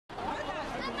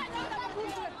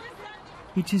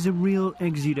It is a real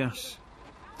exodus.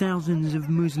 Thousands of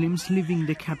Muslims leaving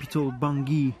the capital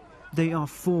Bangui. They are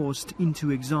forced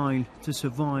into exile to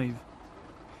survive.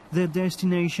 Their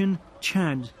destination,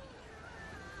 Chad.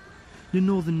 The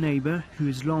northern neighbour, who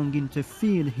has long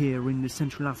interfered here in the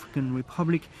Central African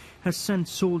Republic, has sent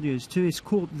soldiers to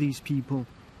escort these people.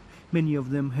 Many of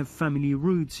them have family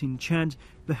roots in Chad,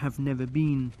 but have never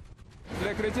been.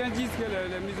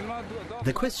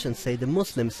 The Christians say the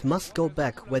Muslims must go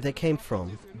back where they came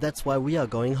from. That's why we are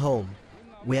going home.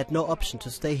 We had no option to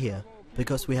stay here,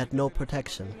 because we had no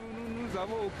protection.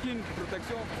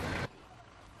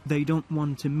 They don't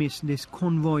want to miss this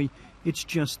convoy. It's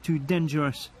just too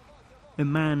dangerous. A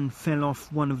man fell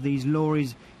off one of these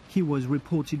lorries. He was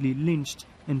reportedly lynched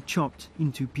and chopped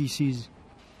into pieces.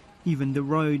 Even the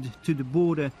road to the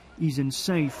border isn't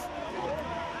safe.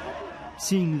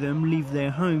 Seeing them leave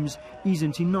their homes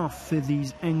isn't enough for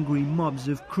these angry mobs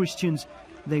of Christians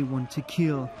they want to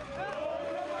kill.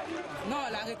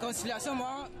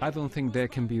 I don't think there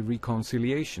can be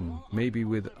reconciliation, maybe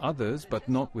with others, but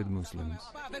not with Muslims.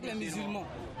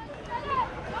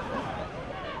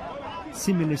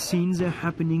 Similar scenes are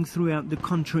happening throughout the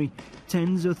country.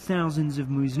 Tens of thousands of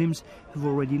Muslims have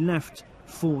already left,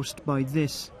 forced by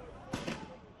this.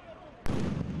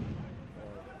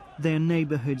 Their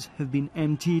neighborhoods have been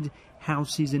emptied,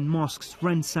 houses and mosques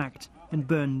ransacked and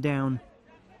burned down.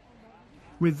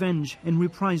 Revenge and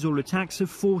reprisal attacks are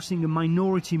forcing a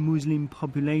minority Muslim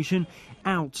population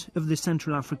out of the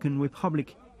Central African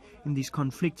Republic. In this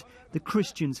conflict, the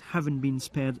Christians haven't been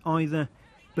spared either.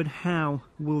 But how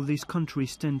will this country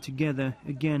stand together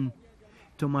again?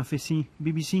 Thomas Fessy,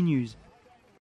 BBC News.